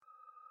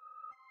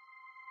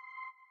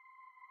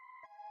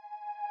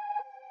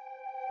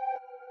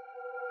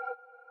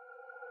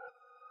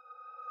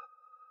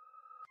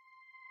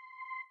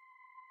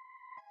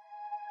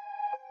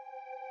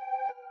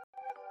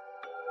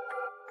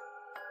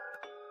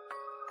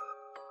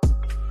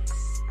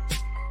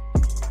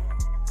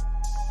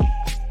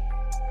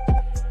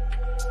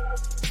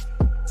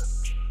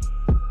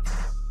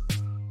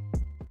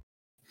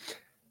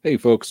Hey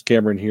folks,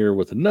 Cameron here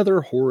with another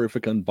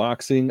horrific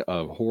unboxing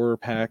of Horror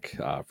Pack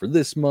for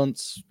this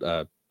month's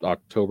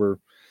October.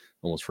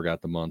 Almost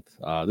forgot the month.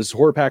 This is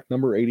Horror Pack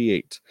number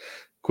 88.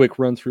 Quick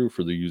run through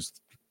for those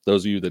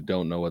of you that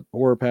don't know what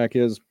Horror Pack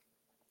is.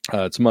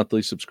 It's a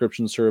monthly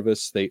subscription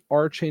service. They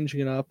are changing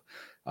it up.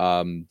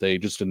 They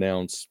just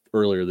announced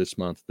earlier this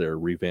month they're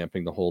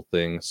revamping the whole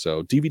thing.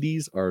 So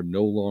DVDs are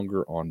no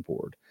longer on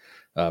board.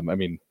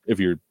 If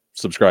you're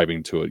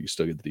subscribing to it, you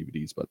still get the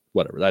DVDs, but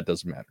whatever, that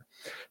doesn't matter.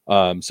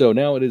 So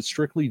now it is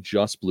strictly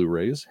just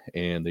Blu-rays,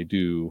 and they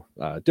do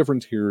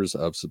different tiers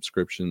of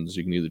subscriptions.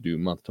 You can either do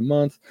month to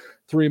month,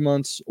 3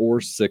 months,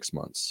 or 6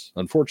 months.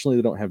 Unfortunately,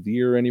 they don't have the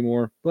year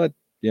anymore, but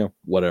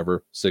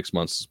whatever. 6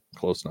 months is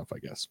close enough, I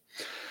guess.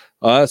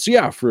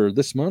 For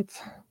this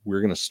month, we're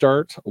going to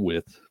start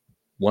with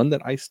one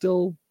that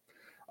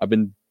I've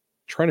been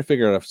trying to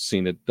figure out if I've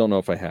seen it. Don't know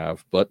if I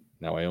have, but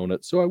now I own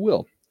it, so I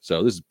will.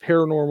 So this is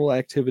Paranormal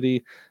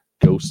Activity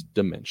Ghost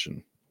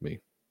Dimension. Let me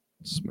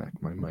smack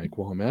my mic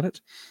while I'm at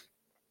it.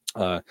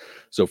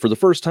 So for the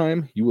first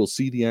time, you will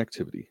see the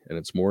activity, and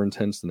it's more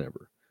intense than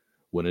ever.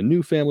 When a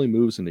new family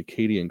moves into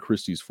Katie and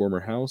Christie's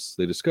former house,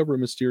 they discover a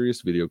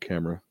mysterious video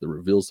camera that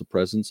reveals the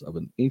presence of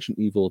an ancient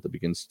evil that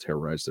begins to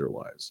terrorize their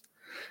lives.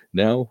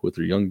 Now, with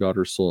their young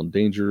daughter's soul in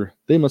danger,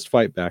 they must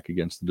fight back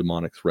against the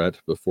demonic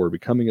threat before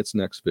becoming its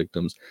next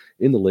victims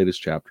in the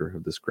latest chapter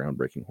of this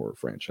groundbreaking horror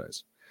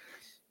franchise.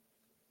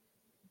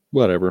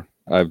 Whatever.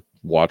 I've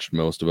watched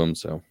most of them,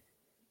 so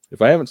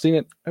if I haven't seen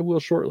it, I will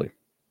shortly.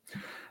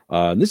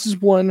 This is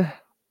one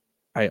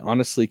I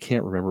honestly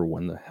can't remember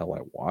when the hell I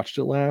watched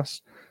it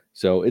last,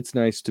 so it's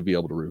nice to be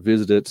able to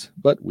revisit it,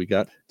 but we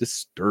got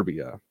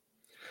Disturbia.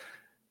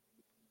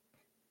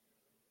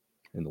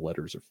 And the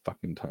letters are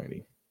fucking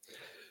tiny.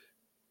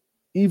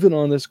 Even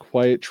on this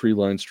quiet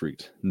tree-lined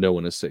street, no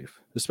one is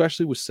safe,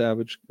 especially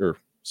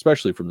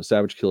from the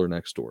savage killer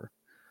next door.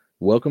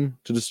 Welcome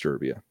to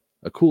Disturbia,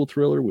 a cool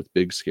thriller with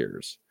big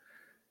scares.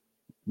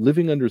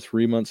 Living under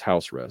 3 months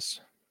house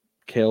arrest,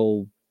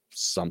 Cal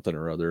something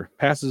or other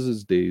passes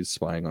his days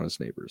spying on his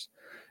neighbors.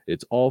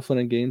 It's all fun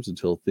and games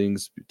until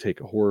things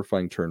take a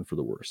horrifying turn for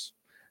the worse.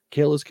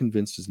 Cal is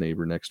convinced his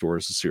neighbor next door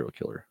is a serial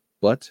killer,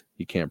 but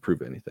he can't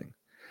prove anything.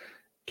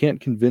 Can't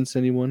convince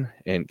anyone,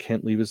 and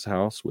can't leave his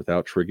house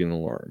without triggering an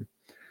alarm.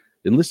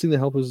 Enlisting the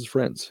help of his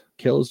friends,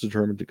 Cal is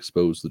determined to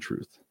expose the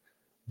truth.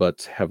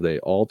 But have they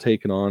all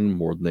taken on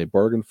more than they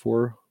bargained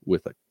for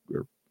with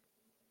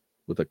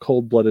a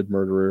cold-blooded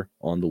murderer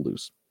on the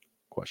loose?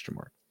 Question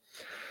mark.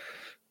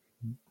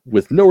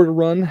 With nowhere to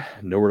run,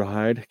 nowhere to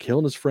hide, Cal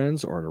and his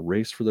friends are in a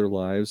race for their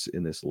lives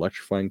in this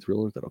electrifying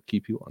thriller that'll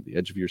keep you on the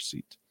edge of your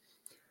seat.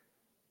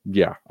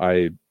 Yeah,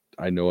 I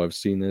know I've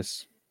seen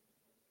this.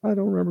 I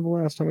don't remember the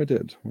last time I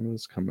did. When did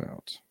this come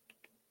out?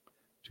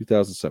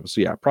 2007.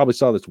 So yeah, I probably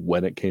saw this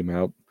when it came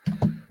out.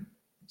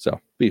 So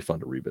be fun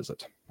to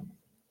revisit.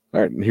 All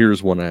right, and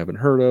here's one I haven't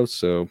heard of,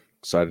 so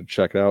excited to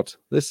check it out.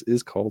 This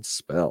is called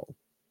Spell.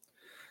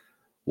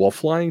 While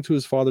flying to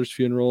his father's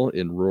funeral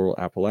in rural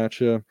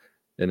Appalachia,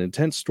 an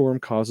intense storm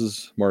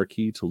causes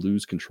Marquis to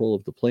lose control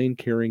of the plane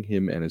carrying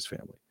him and his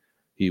family.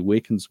 He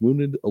awakens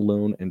wounded,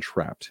 alone, and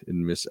trapped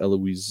in Miss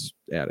Eloise's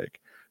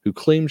attic, who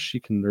claims she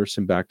can nurse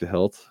him back to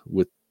health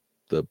with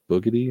the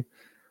boogity,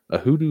 a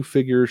hoodoo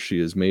figure she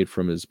has made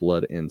from his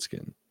blood and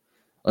skin.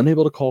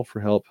 Unable to call for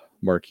help,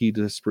 Marquis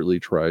desperately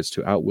tries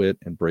to outwit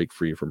and break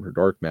free from her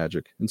dark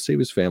magic and save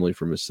his family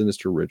from a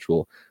sinister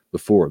ritual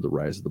before the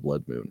rise of the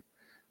blood moon.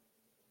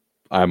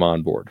 I'm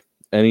on board.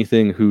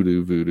 Anything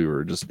hoodoo, voodoo,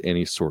 or just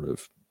any sort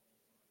of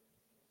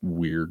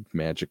weird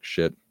magic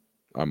shit,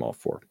 I'm all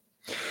for.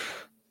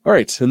 All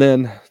right, and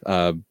then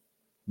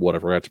what I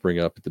forgot to bring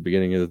up at the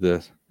beginning of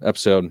the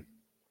episode,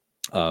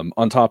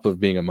 on top of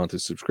being a monthly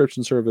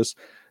subscription service,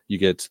 you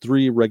get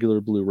 3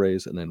 regular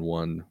Blu-rays and then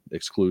 1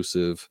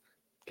 exclusive,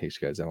 in case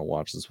you guys haven't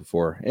watched this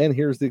before. And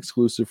here's the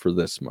exclusive for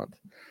this month.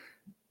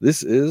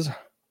 This is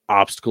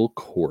Obstacle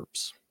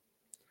Corpse.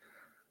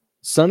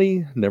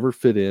 Sunny never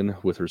fit in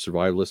with her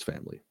survivalist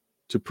family.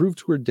 To prove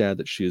to her dad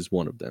that she is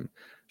one of them,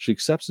 she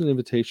accepts an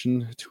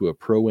invitation to a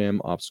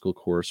Pro-Am obstacle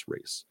course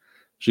race.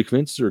 She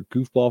convinces her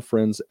goofball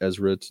friends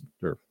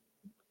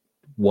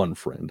one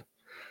friend,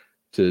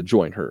 to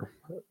join her,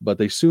 but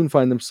they soon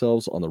find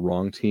themselves on the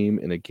wrong team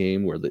in a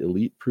game where the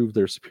elite prove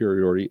their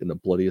superiority in the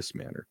bloodiest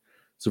manner.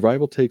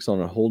 Survival takes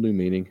on a whole new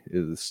meaning. It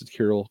is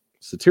a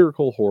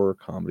satirical horror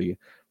comedy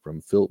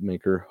from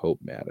filmmaker Hope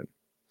Madden.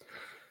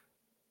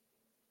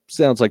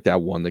 Sounds like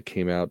that one that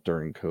came out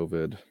during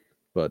COVID,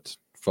 but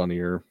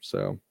funnier,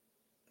 so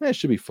it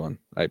should be fun.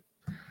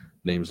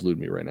 Names elude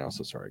me right now,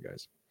 so sorry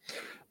guys.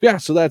 Yeah,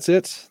 so that's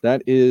it.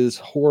 That is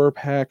Horror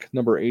Pack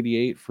number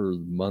 88 for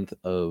the month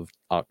of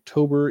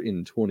October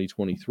in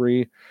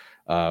 2023.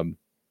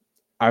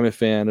 I'm a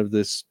fan of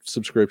this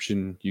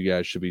subscription. You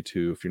guys should be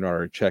too if you're not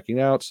already checking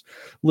out.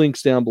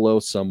 Links down below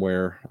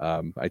somewhere.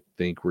 I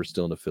think we're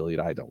still an affiliate.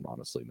 I don't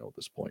honestly know at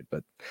this point,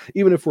 but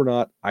even if we're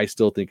not, I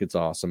still think it's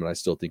awesome, and I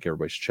still think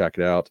everybody should check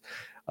it out.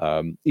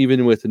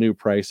 Even with the new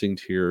pricing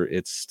tier,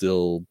 it's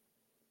still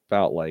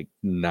about like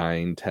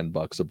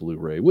 $9-10 a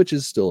Blu-ray, which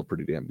is still a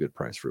pretty damn good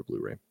price for a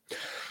Blu-ray.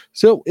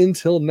 So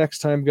until next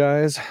time,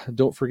 guys,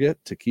 don't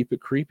forget to keep it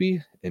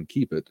creepy and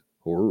keep it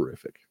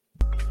horrific.